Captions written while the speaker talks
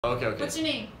Okay, okay. What's your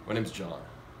name? My name's John.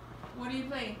 What do you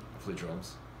play? I play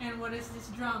drums. And what is this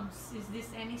drums? Is this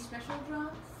any special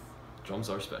drums? Drums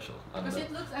are special. Because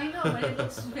it looks, I know, but it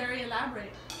looks very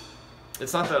elaborate.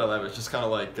 It's not that elaborate, it's just kind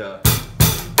of like...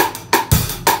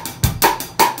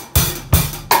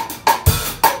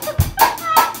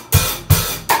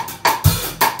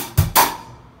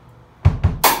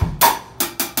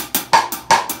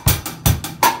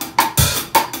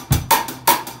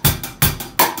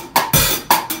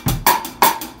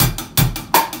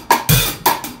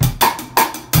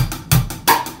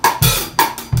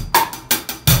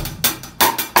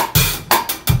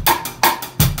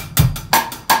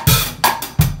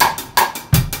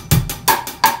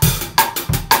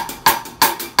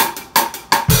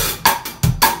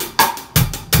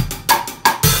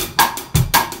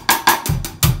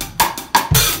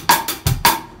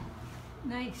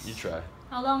 Nice. You try.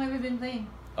 How long have you been playing?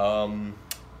 I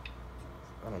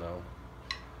don't know.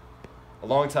 A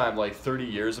long time, like 30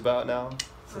 years about now.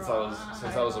 Since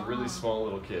I was a really small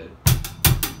little kid.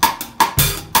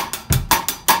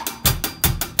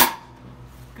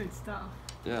 Good stuff.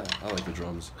 Yeah, I like the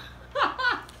drums.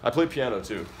 I play piano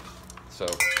too. So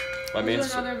my main. We'll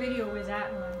do another video with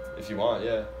that one. If you want,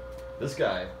 yeah. This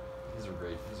guy, he's a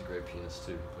great pianist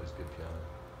too. He plays good piano.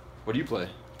 What do you play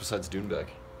besides Doonbeck?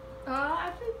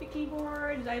 I play the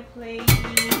keyboards. I'm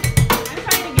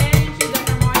trying to get into the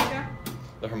harmonica.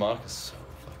 The harmonica's so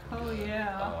fucking good. Oh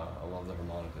yeah. I love the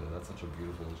harmonica. That's such a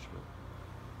beautiful instrument.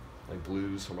 Like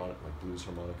blues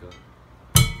harmonica.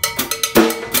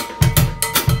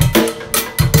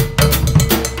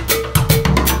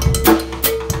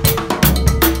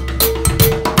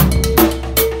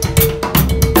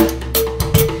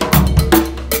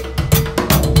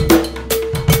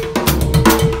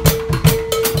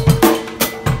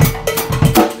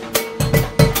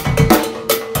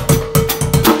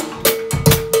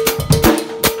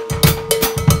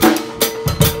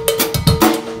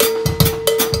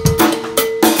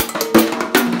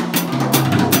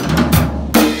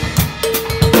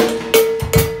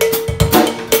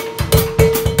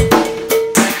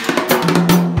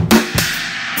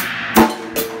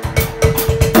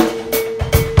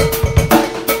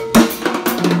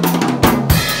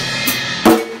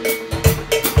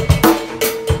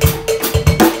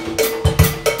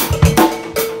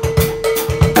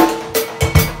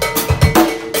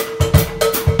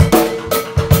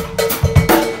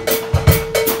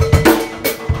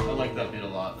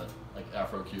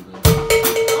 Afro-Cuban.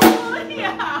 Oh,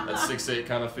 yeah. That 6/8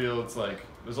 kind of feel. It's like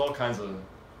there's all kinds of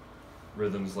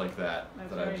rhythms like that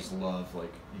that I just love.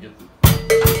 Like you get the.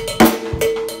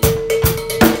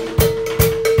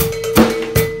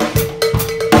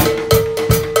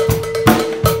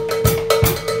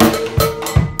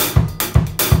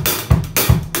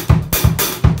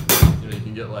 You know, you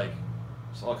can get like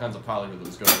just all kinds of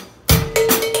polyrhythms going.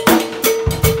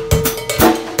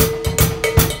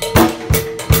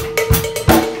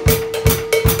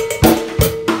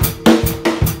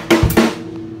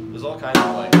 All kinds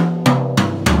of like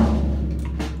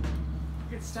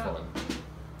good stuff. Fun.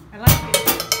 I like it.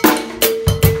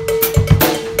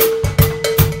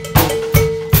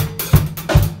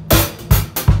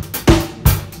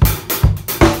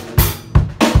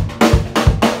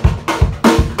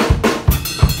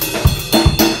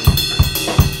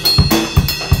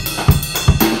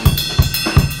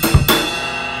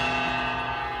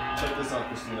 Check this out,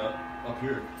 Christina. Up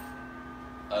here,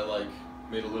 I like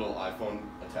made a little iPhone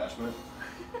attachment.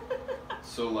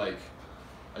 So like,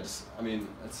 I mean,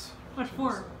 that's... What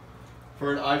for?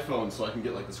 For an iPhone, so I can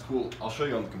get like this cool, I'll show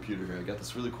you on the computer here, I got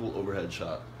this really cool overhead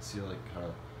shot. See like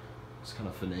just kind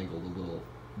of finagled a little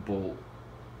bolt.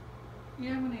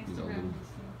 Yeah, I'm gonna Instagram this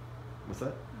thing. What's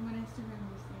that? I'm gonna Instagram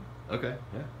this thing. Okay,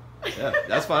 yeah. Yeah,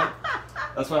 that's fine.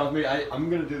 That's fine with me. I'm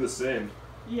gonna do the same.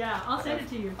 Yeah, I'll send it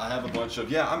to you. I have a bunch of,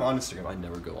 yeah, I'm on Instagram. I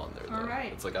never go on there though.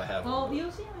 Alright. It's like I have Well,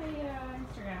 you'll see my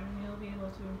Instagram and you'll be able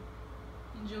to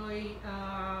enjoy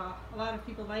a lot of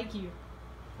people like you.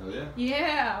 Oh yeah?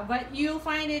 Yeah, but you'll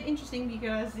find it interesting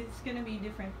because it's gonna be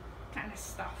different kind of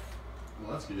stuff.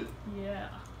 Well, that's good. Yeah.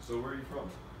 So where are you from?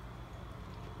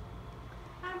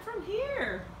 I'm from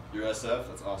here. You're SF?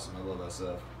 That's awesome. I love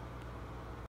SF.